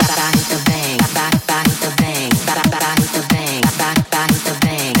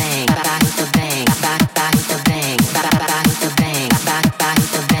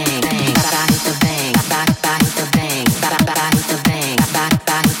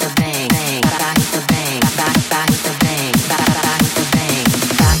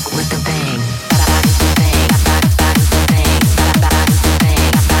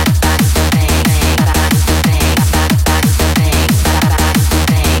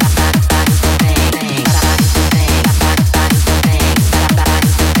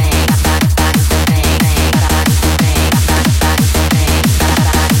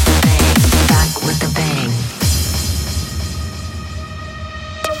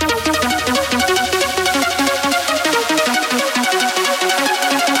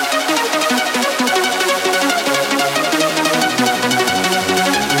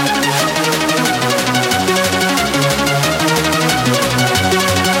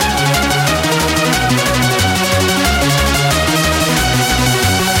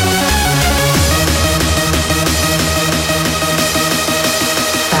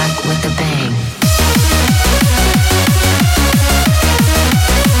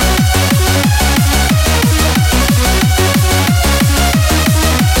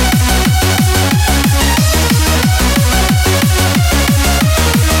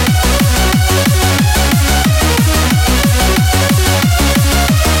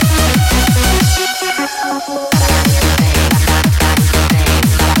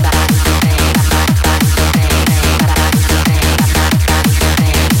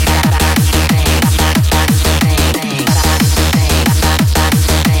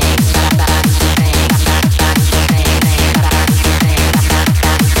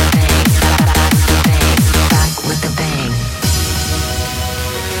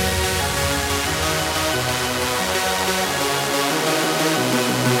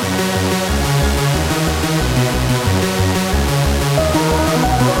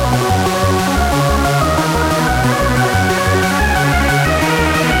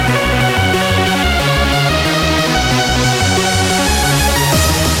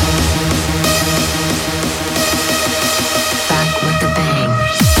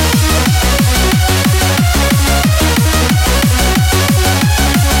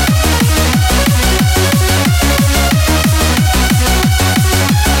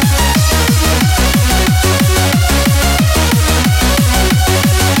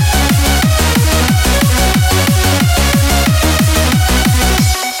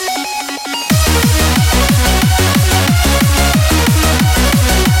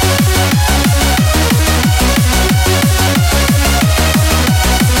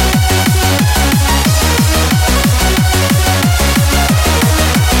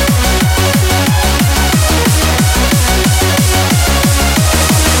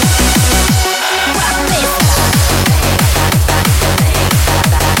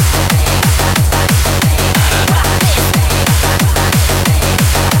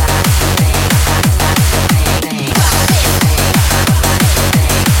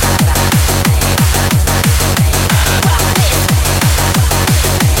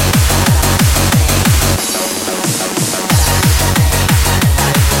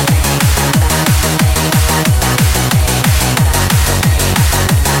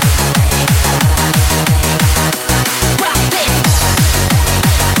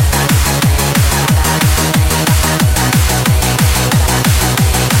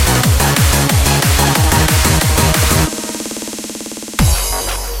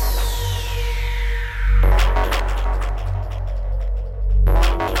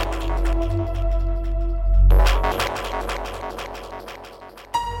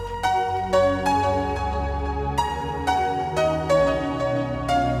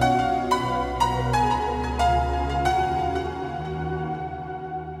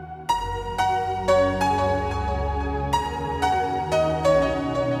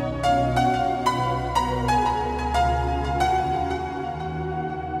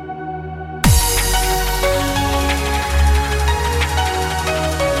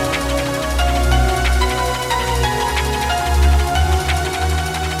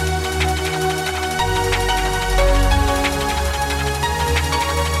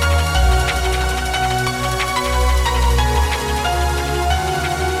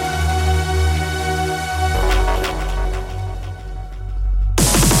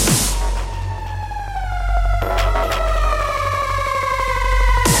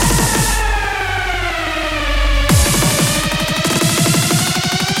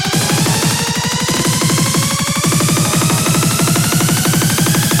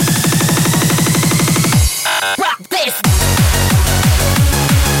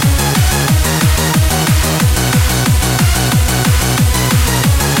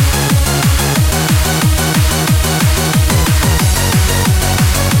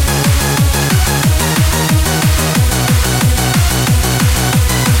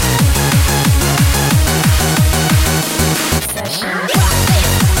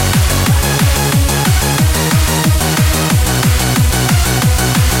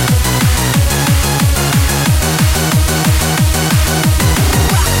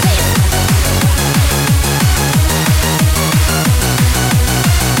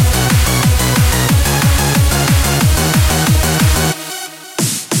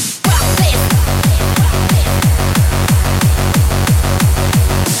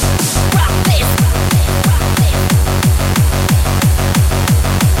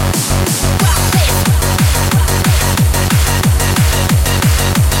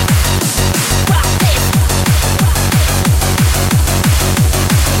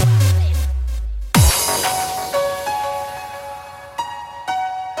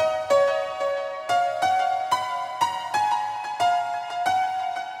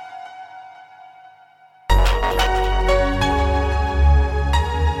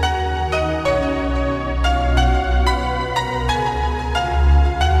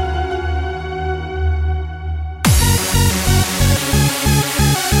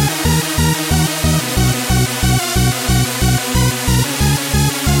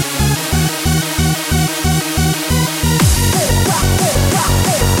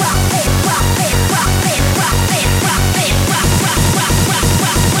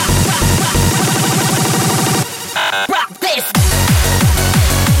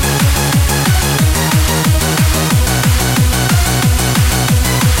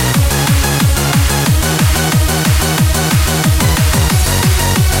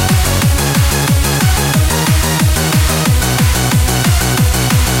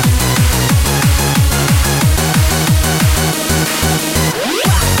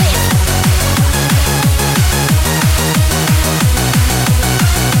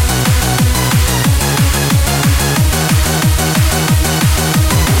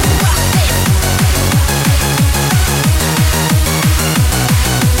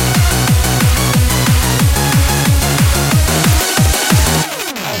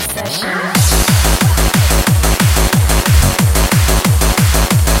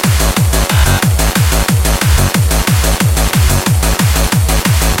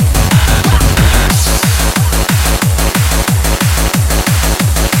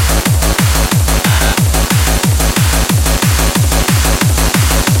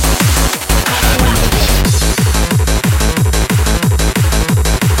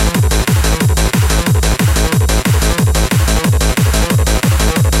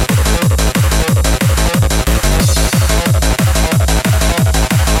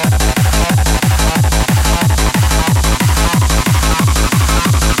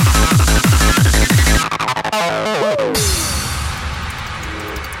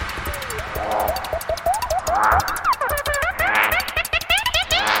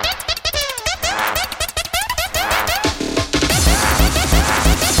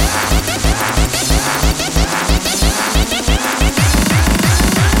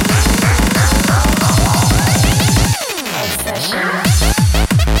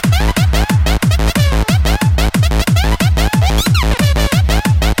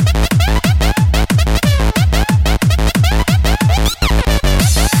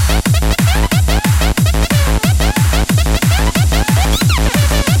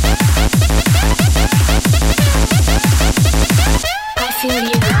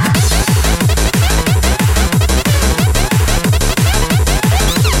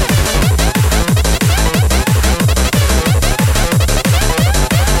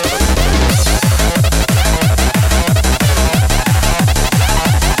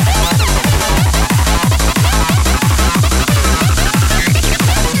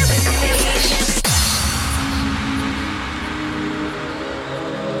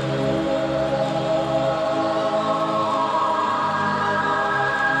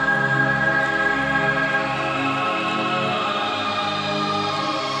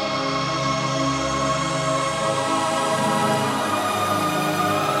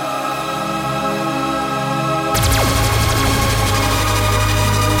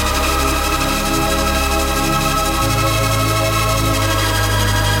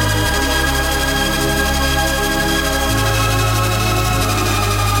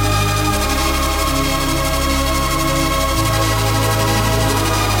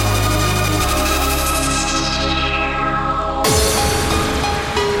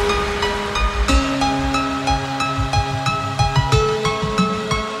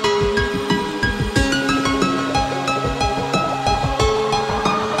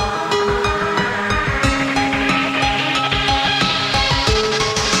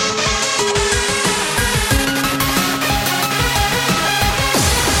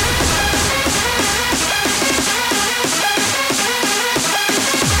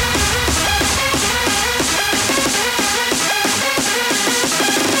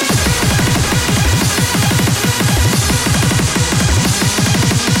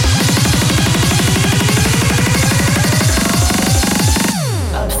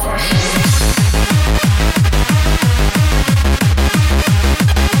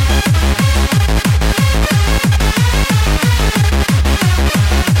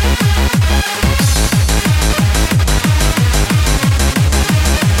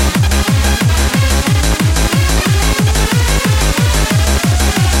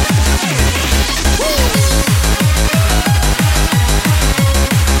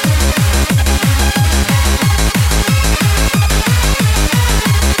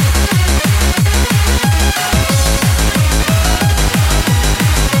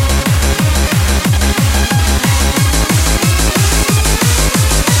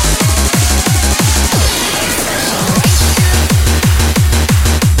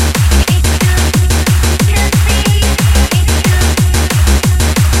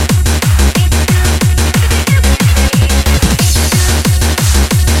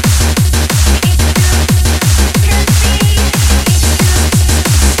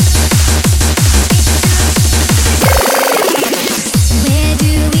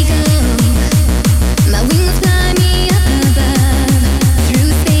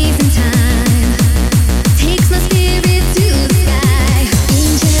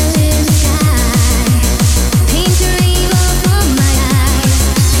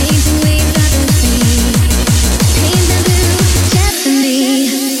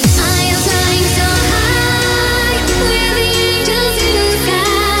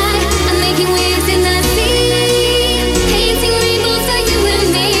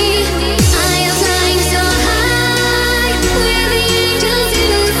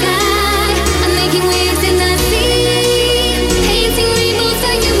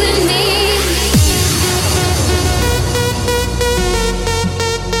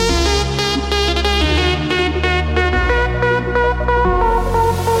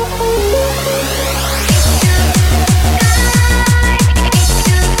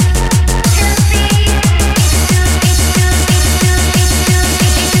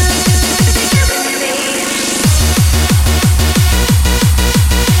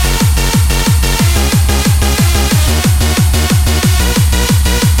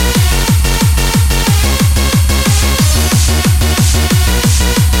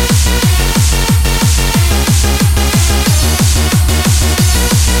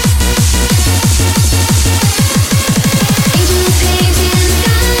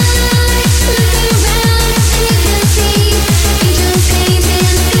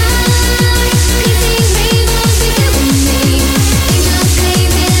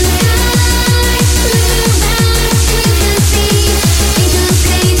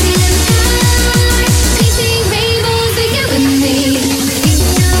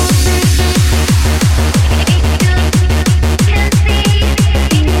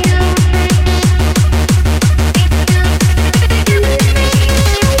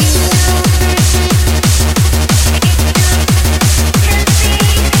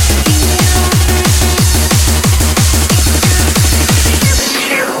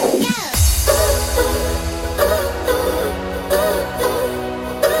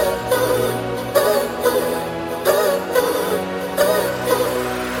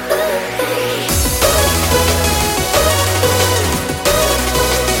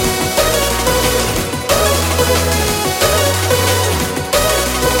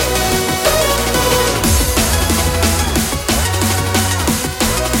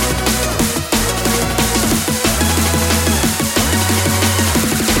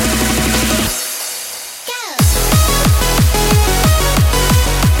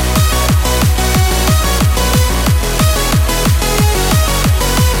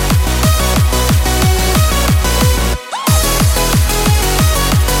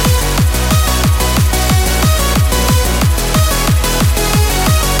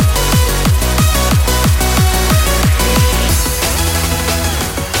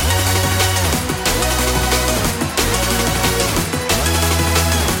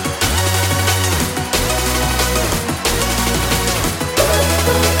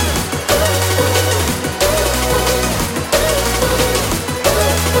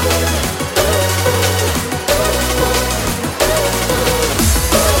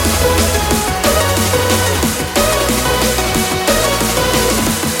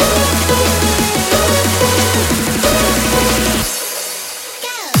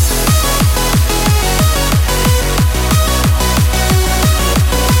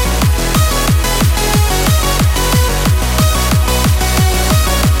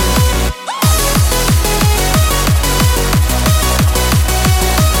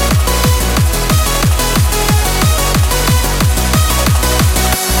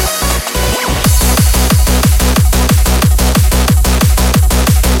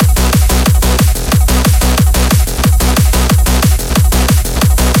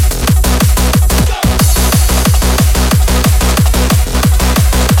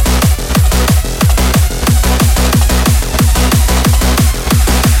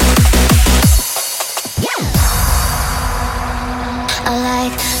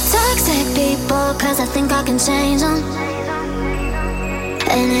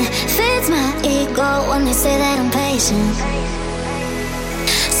it's my ego when they say that I'm patient.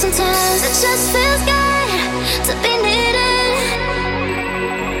 Sometimes it just feels good to be needed.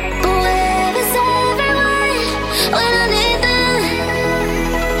 But where is everyone when I need them?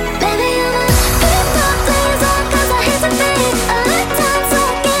 Baby, I'm a people pleaser, 'cause I hate to be a lifetime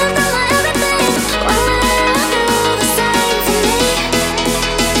talking about my everything. When will you do the same for me?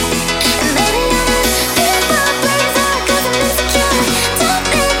 And baby, I'm a people pleaser, 'cause I'm insecure. Don't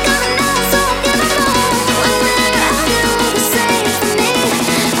think I'm enough, so I'll give it all. When will you do the same for me?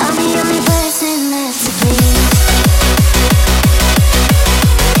 I'm the only person left to please.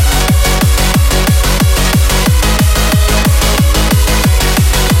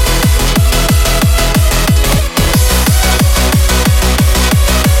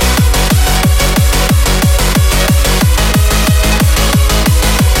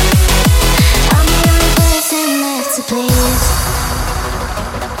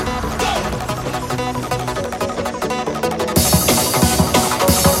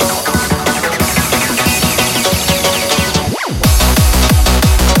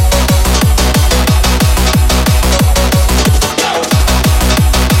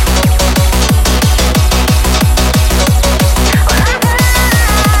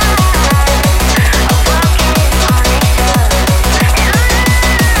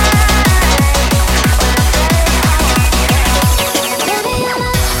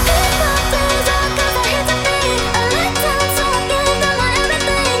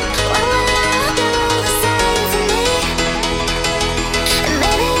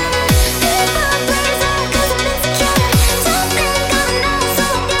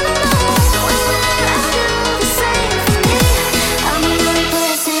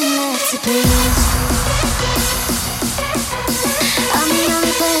 I'm the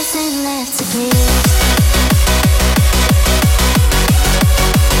only person left to please.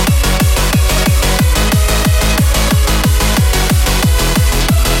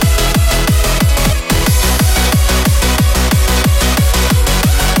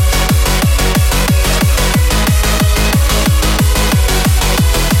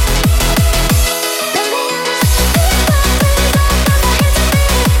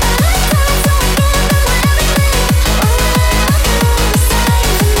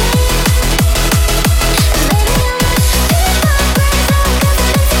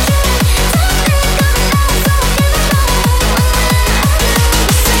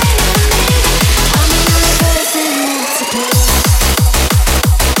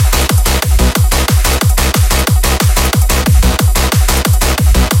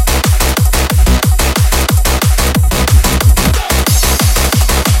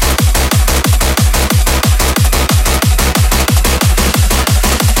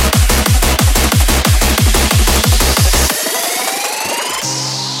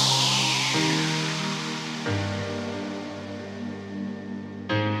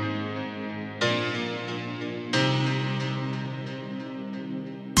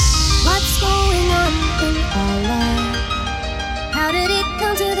 What's going on in our life? How did it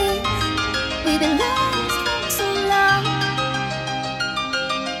come to this? We've been lost for so long.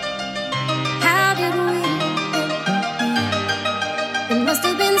 How did we end up here? It must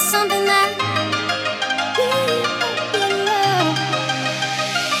have been something that we both love.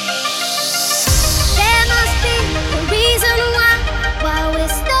 There must be a reason why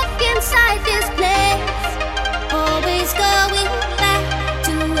we're stuck inside this place, always going back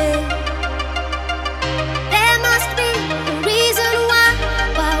to it. There must be a reason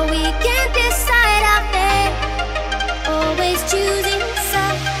why we can't decide our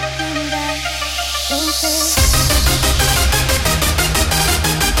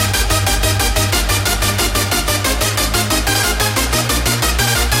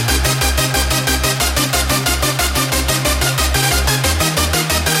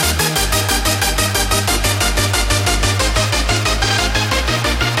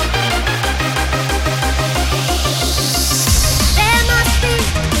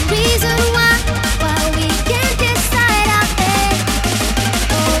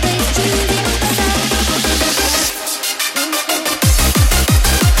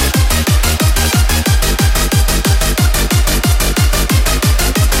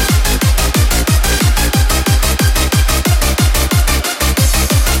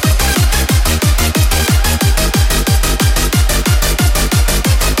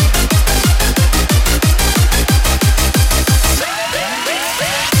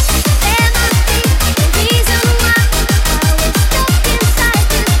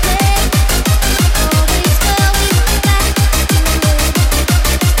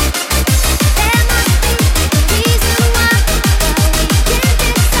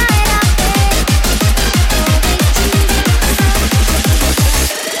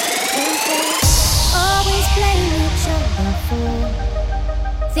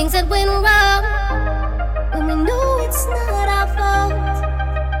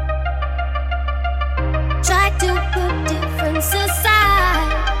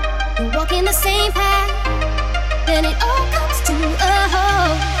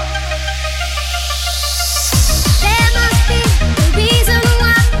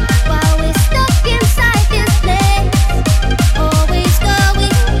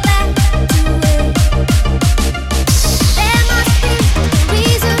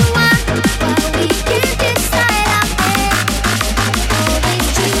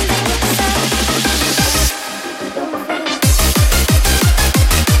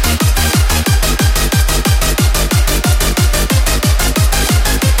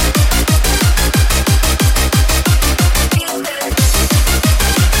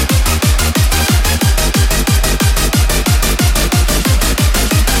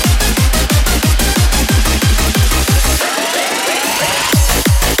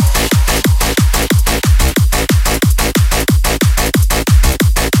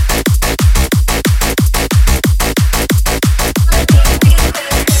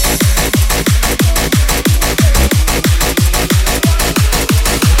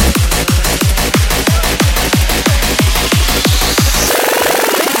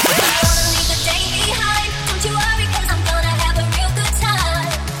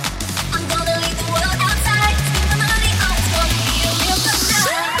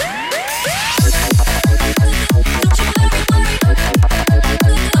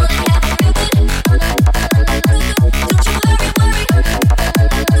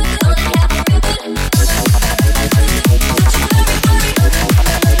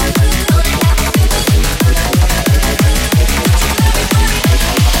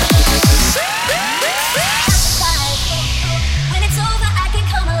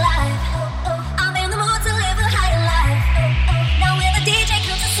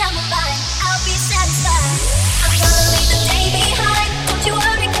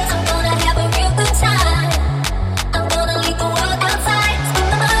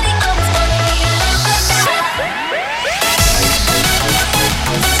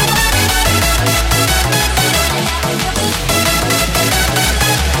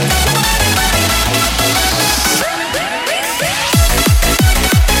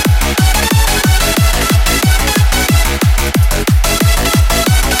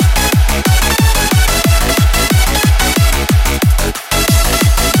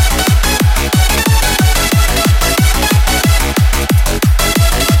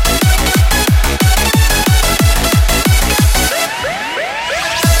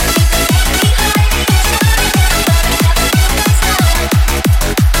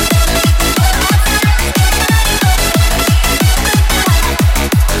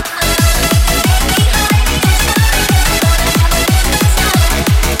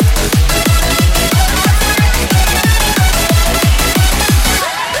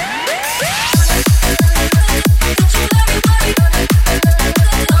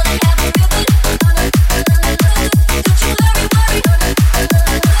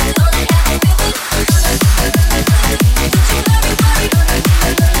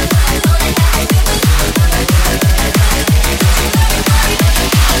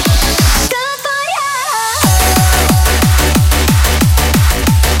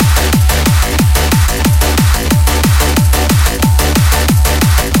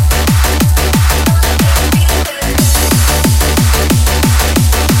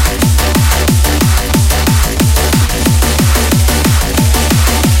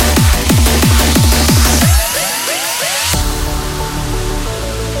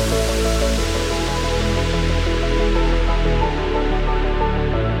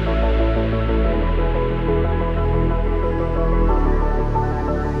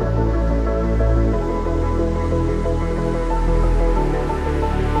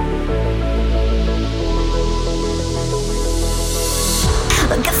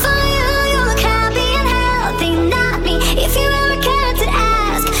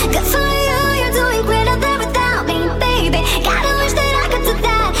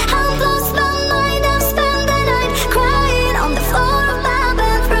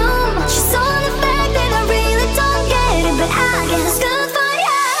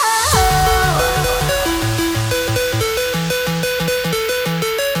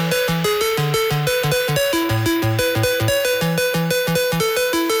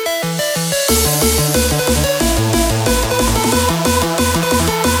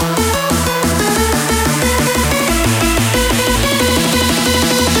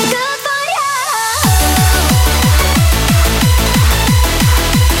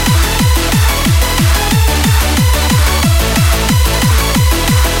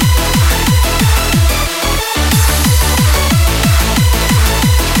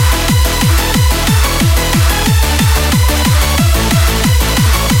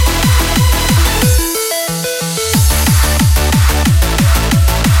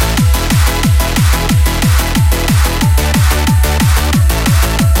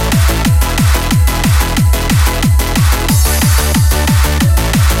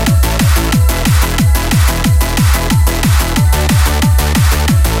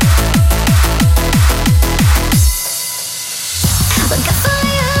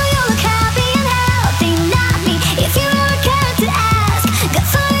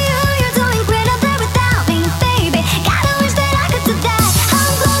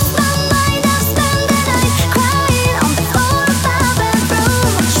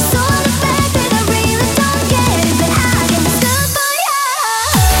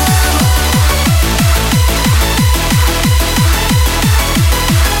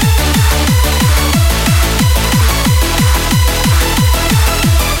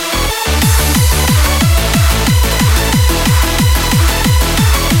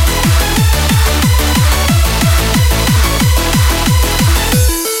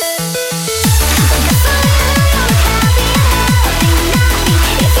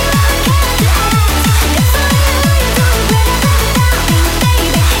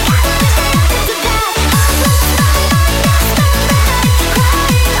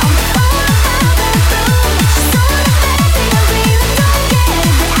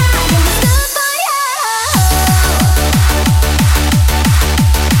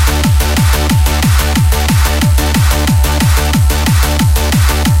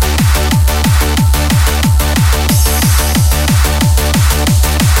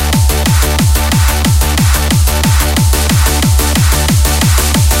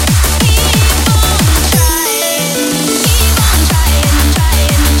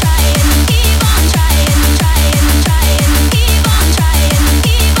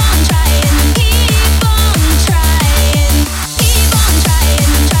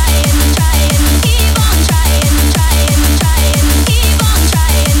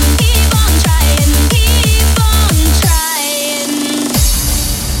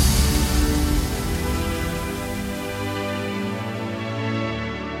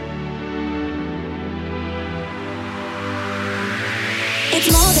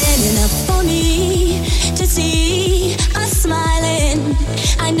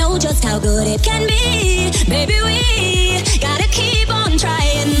I know just how good it can be. Baby, we gotta keep on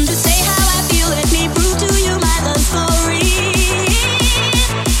trying to say how I feel. Let me prove to you my love story.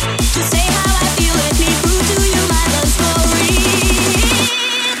 To say how I feel, let me prove to you my love story.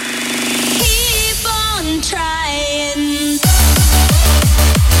 Keep on trying.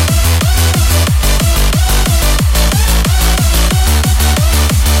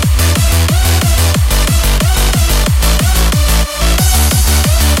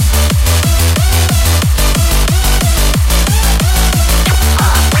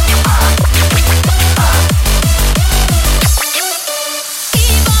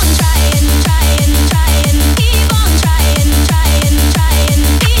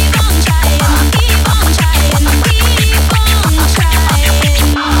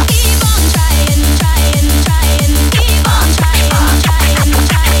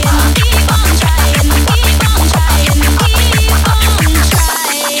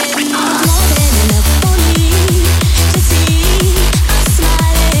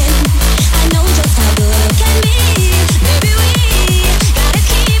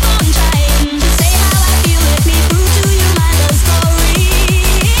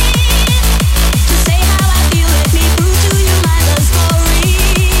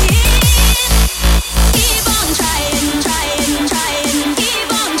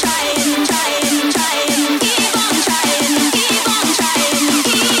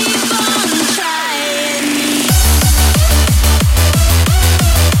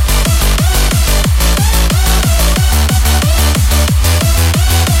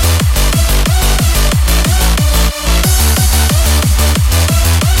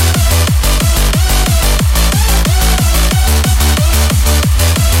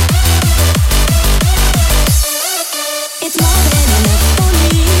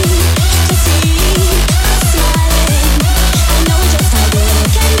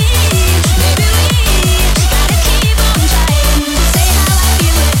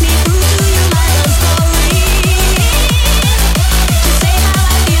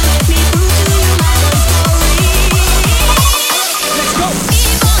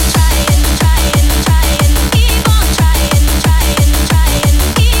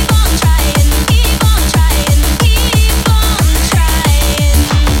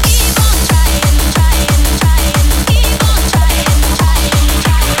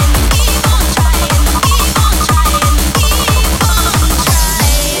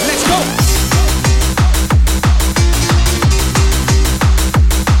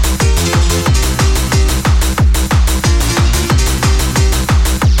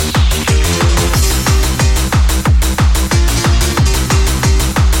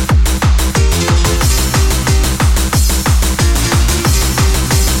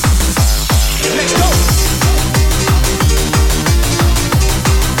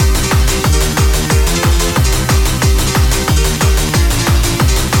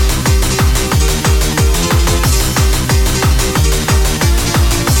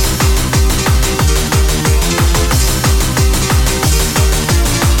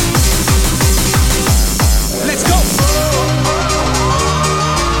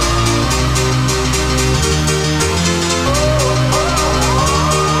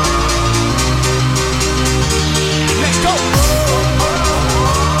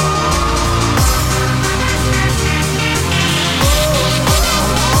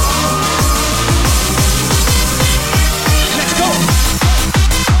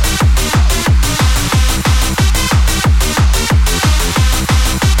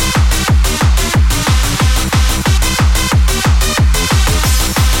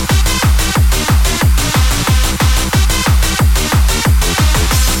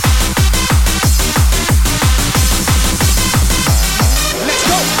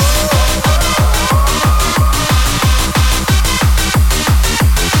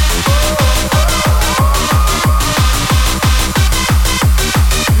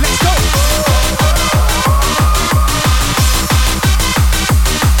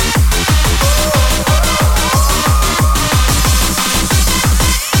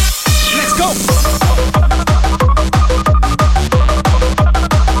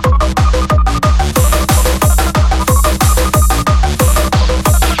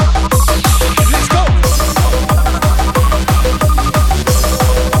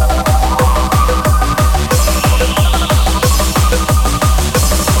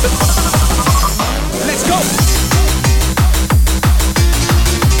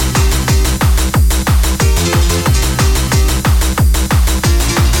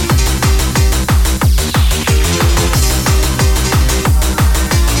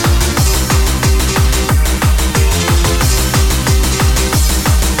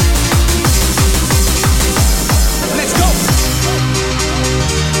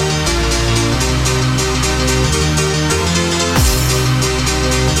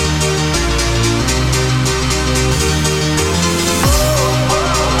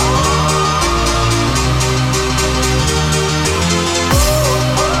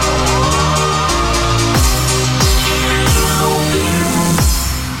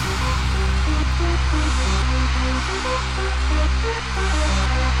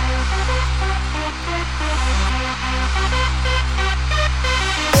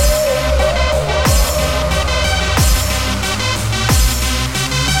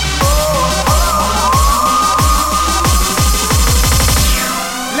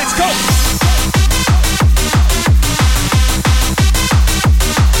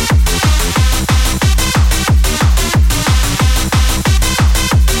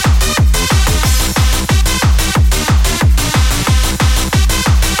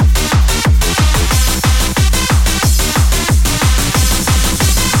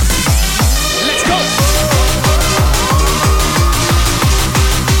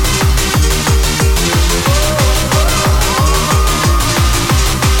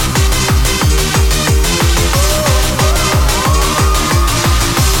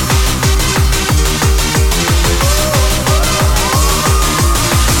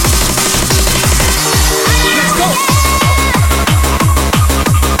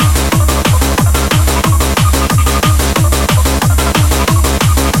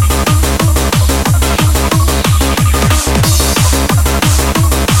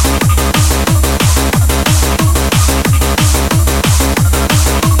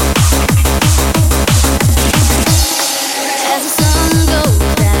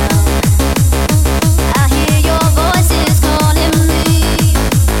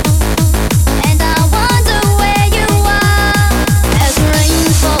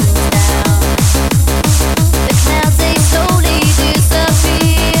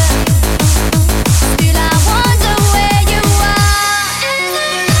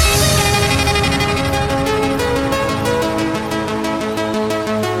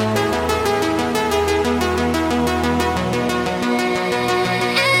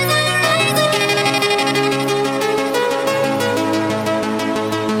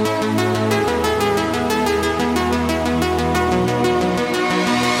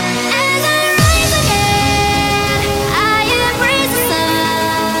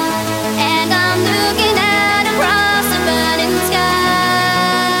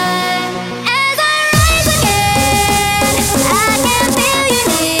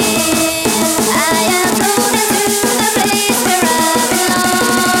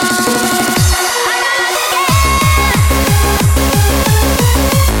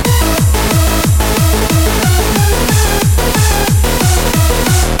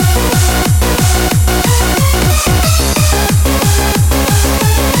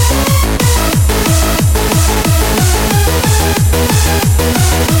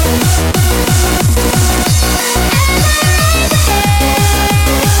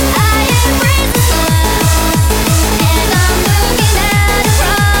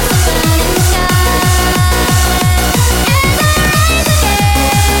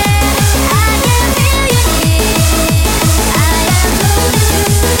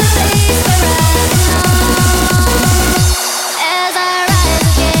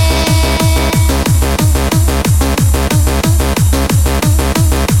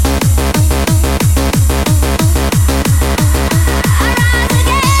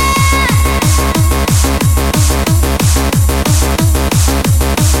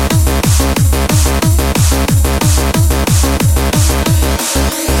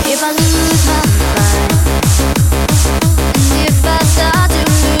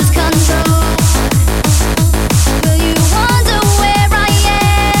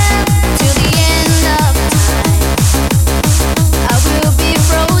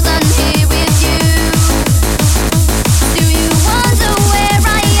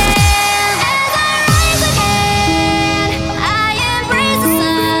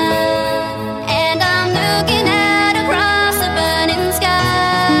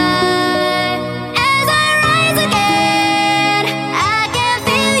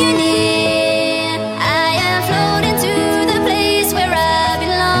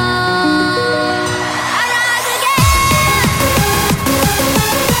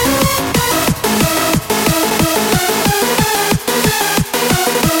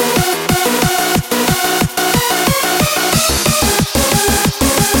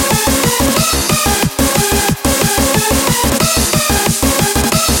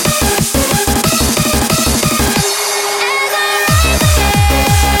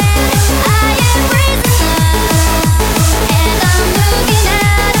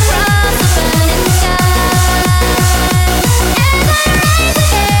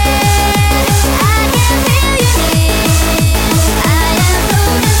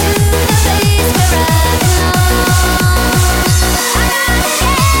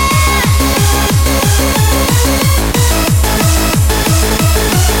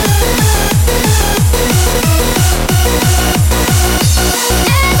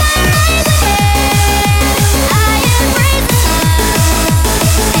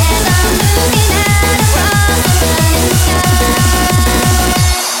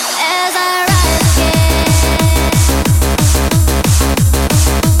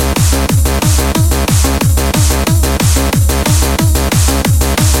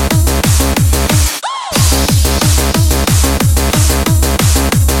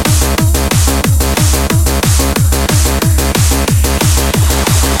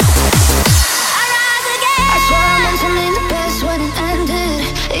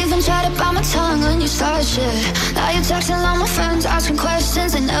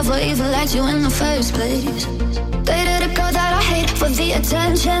 myself or even liked you in the first place. Dated a girl that I hate for the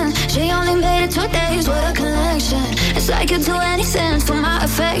attention. She only made it 2 days, what a connection. It's like you'd do anything for my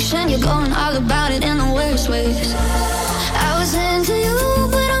affection. You're going all about it in the worst ways. I was into you,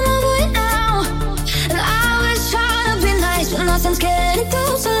 but I'm over it now. And I was trying to be nice, but nothing's getting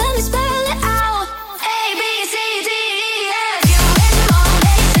through, so let me spell it out. A, B, C, D, E, F. You hit your own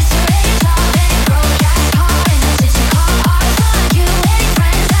base, it's a rage all day. Broke ass car in a city car. Fuck you, any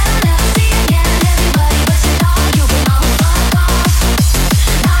friends that I'll never see again. Everybody but your dog, you can all fuck off.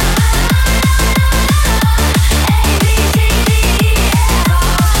 Na na na na na na na. A, B, C, D, E, F.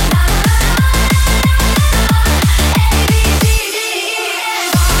 Na na na na na na. A, B, C, D, E,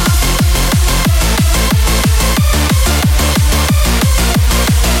 F.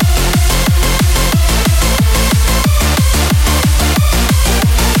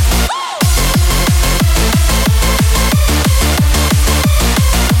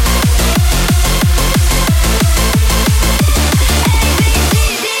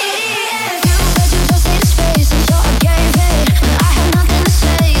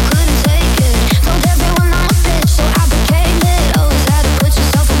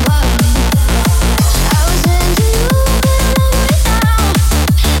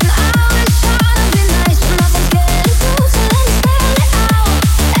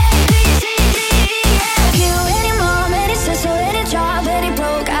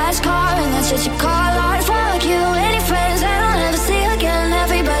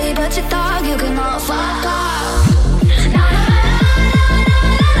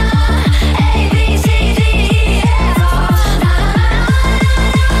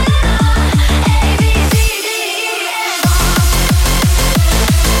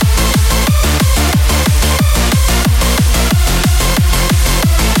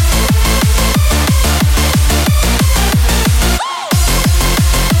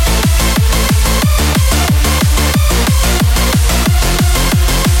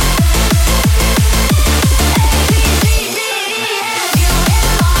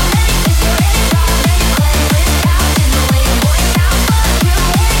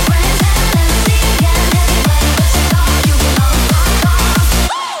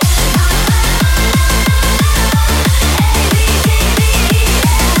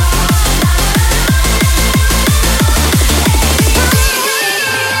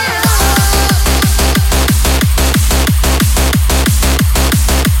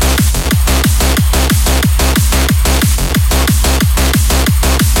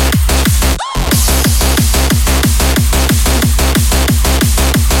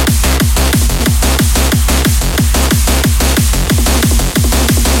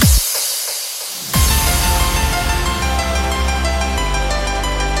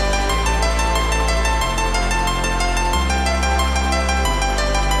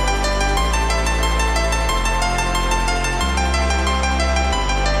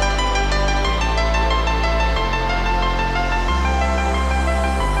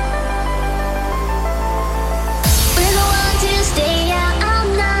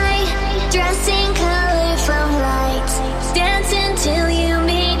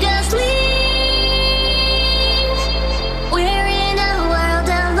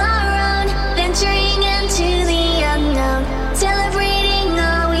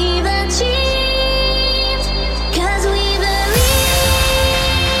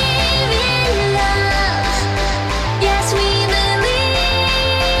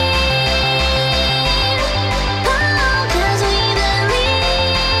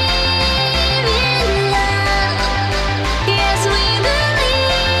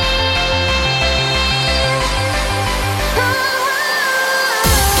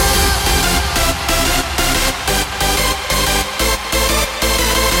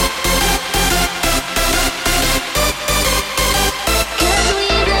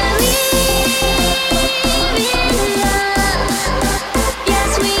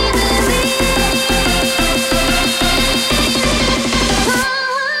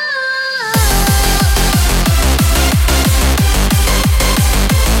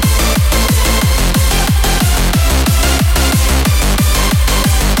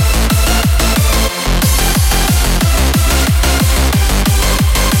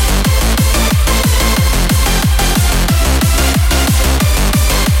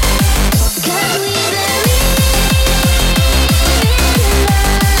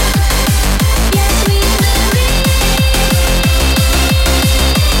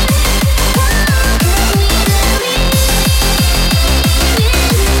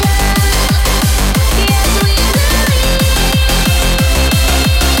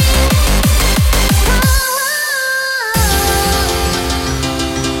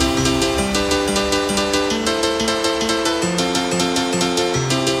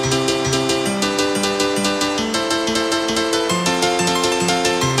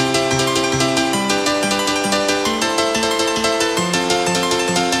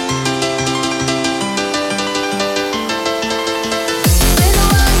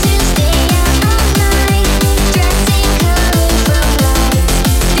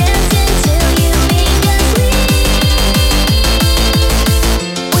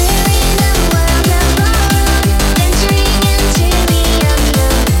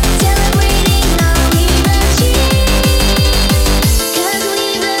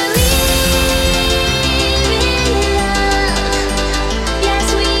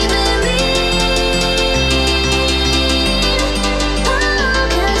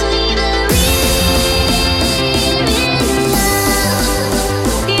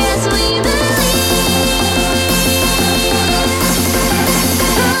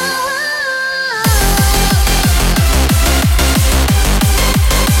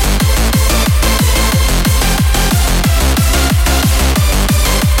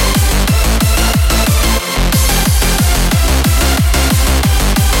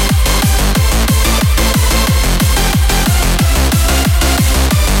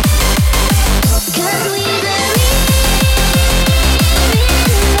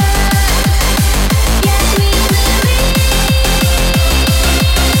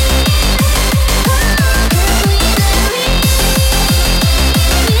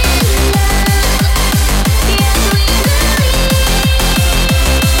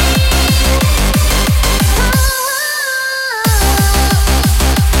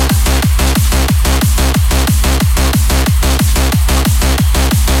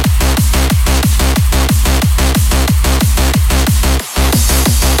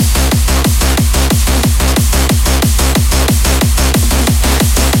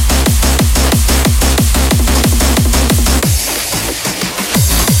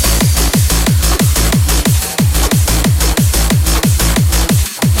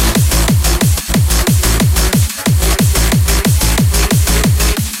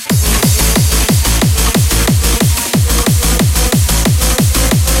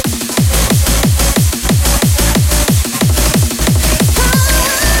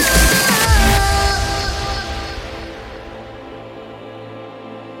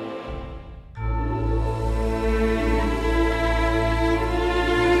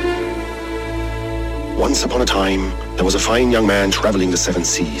 Once upon a time, there was a fine young man traveling the seven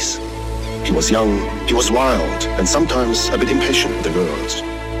seas. He was young, he was wild, and sometimes a bit impatient with the girls.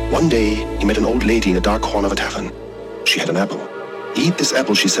 One day, he met an old lady in a dark corner of a tavern. She had an apple. "Eat this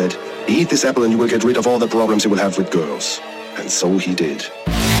apple," she said. "Eat this apple and you will get rid of all the problems you will have with girls." And so he did.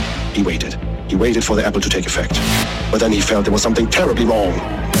 He waited. He waited for the apple to take effect. But then he felt there was something terribly wrong.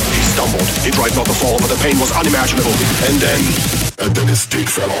 He stumbled. He tried not to fall, but the pain was unimaginable. And then his dick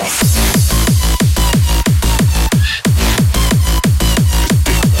fell off.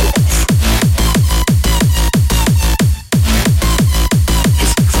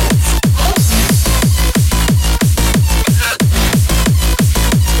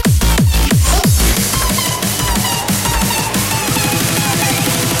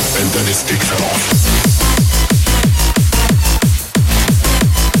 His dick fell off.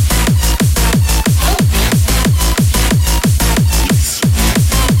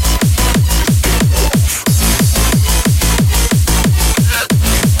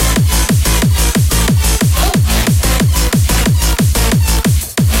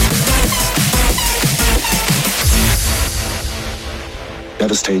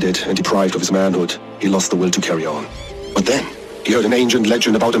 Devastated and deprived of his manhood, he lost the will to carry on. But then, he heard an ancient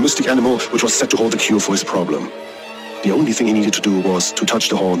legend about a mystic animal which was said to hold the cure for his problem. The only thing he needed to do was to touch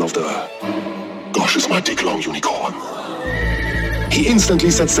the horn of the "Gosh, is my dick long" unicorn. He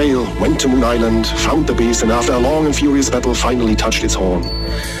instantly set sail, went to Moon Island, found the beast, and after a long and furious battle finally touched its horn.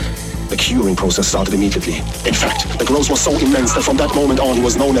 The curing process started immediately. In fact, the growth was so immense that from that moment on he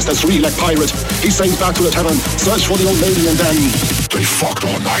was known as the three-legged pirate. He sailed back to the tavern, searched for the old lady, and then they fucked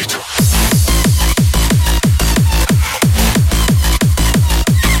all night.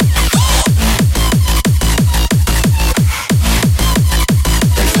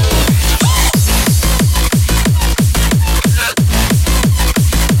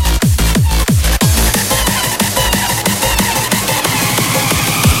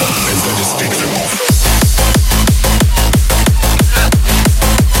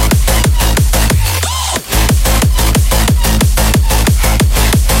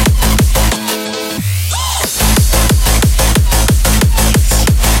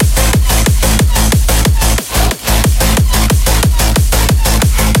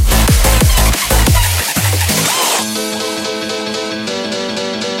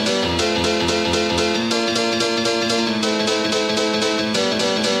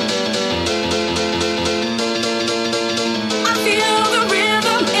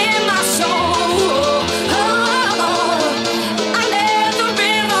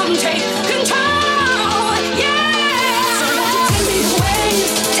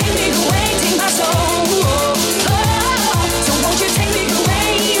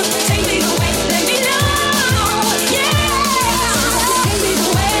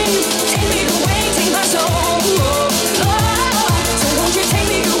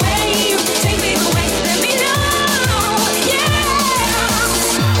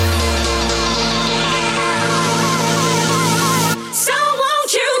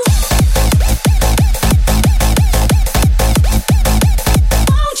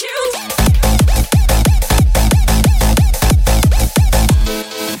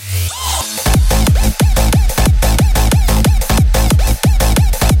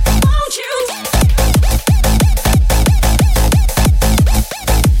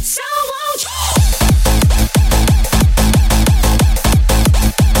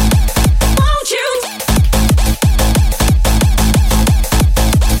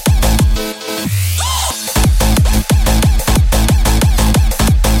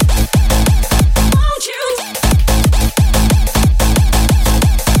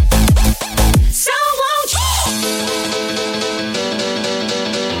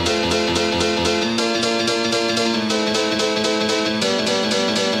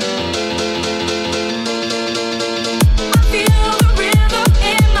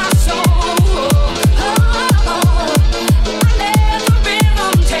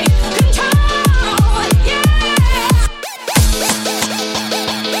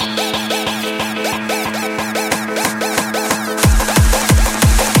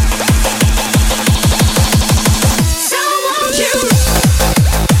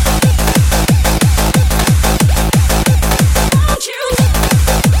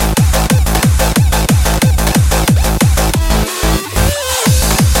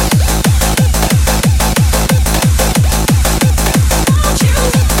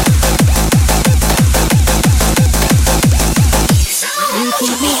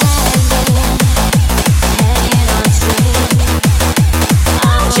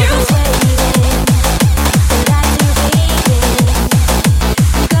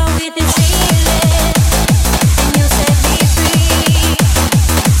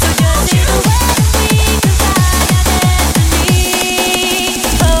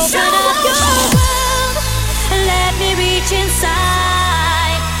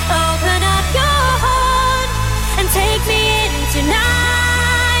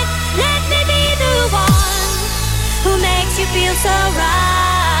 you feel so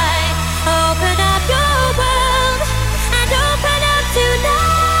right. Open up your world and open up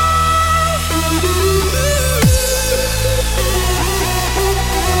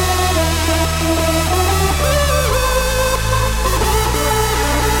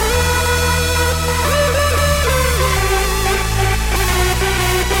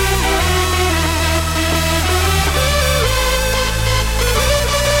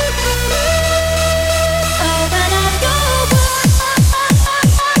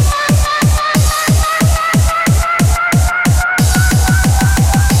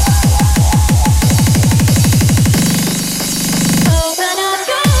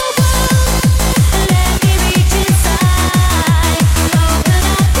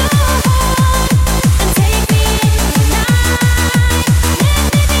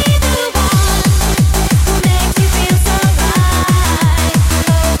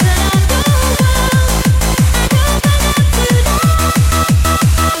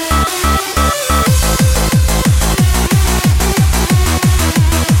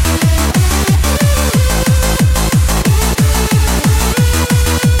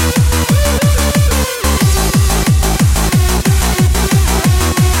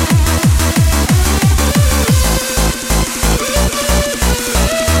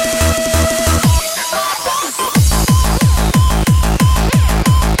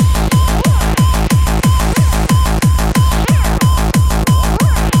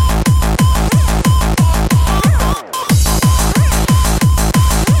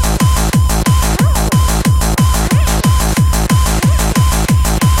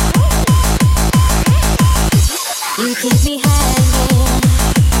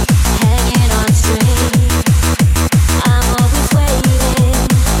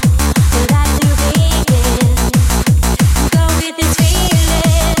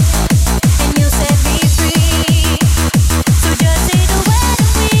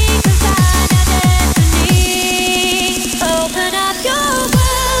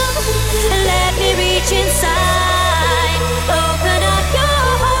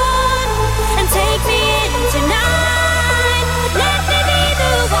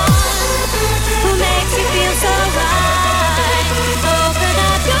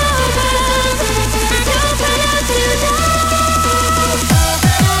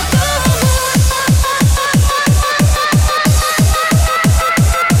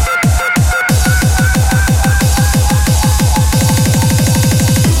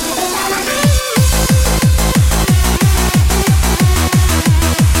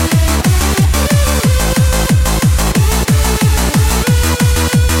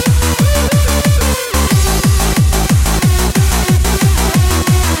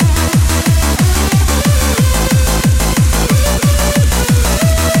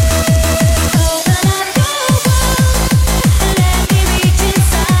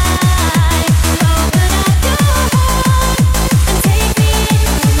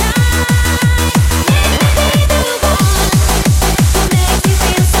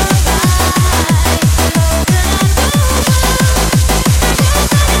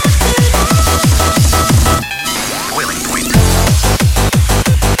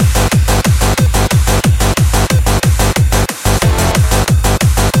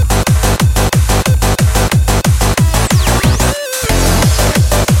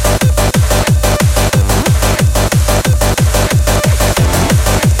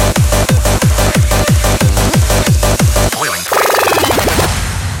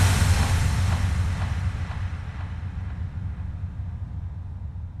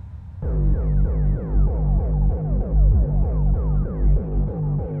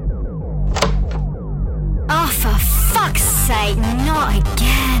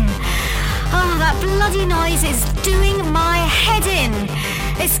bloody noise is doing my head in.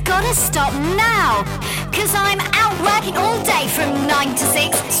 It's gotta stop now, cause I'm out working all day from 9 to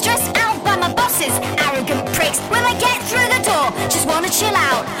 6, stressed out by my bosses, arrogant pricks. When I get through the door, just wanna chill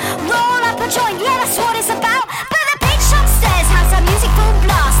out, roll up a joint, yeah, that's what it's about. But the pitch upstairs has our music full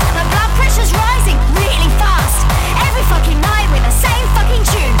blast, my blood pressure's rising really fast. Every fucking night with the same fucking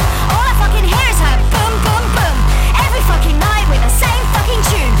tune, all I fucking hear is her boom boom boom. Every fucking night with the same fucking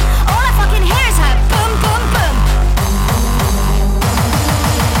tune, all I fucking hear is her boom boom boom.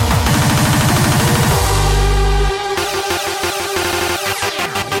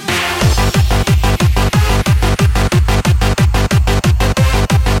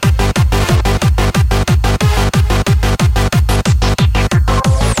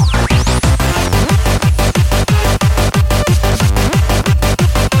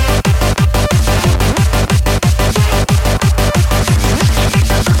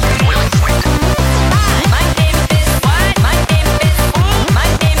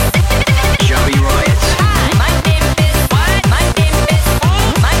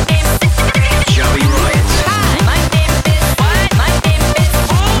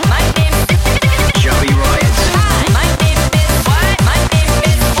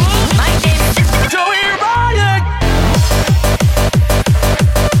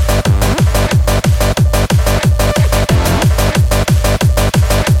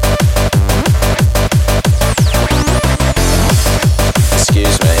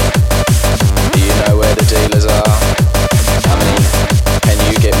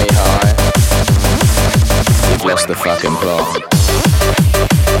 lost the fucking plot.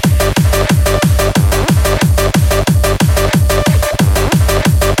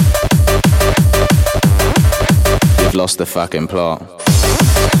 You've lost the fucking plot.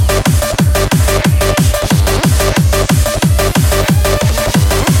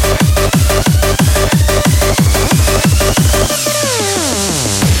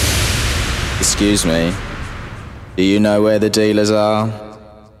 Excuse me, do you know where the dealers are?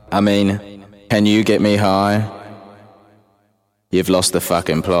 I mean, can you get me high? You've lost the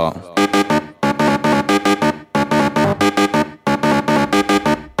fucking plot.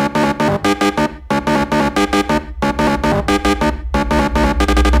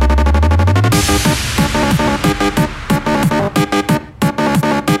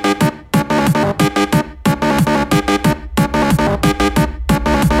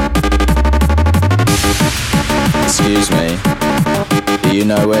 Excuse me, do you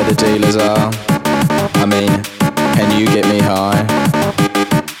know where the dealers are? I mean, can you get me high?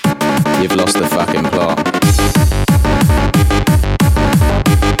 You've lost the fucking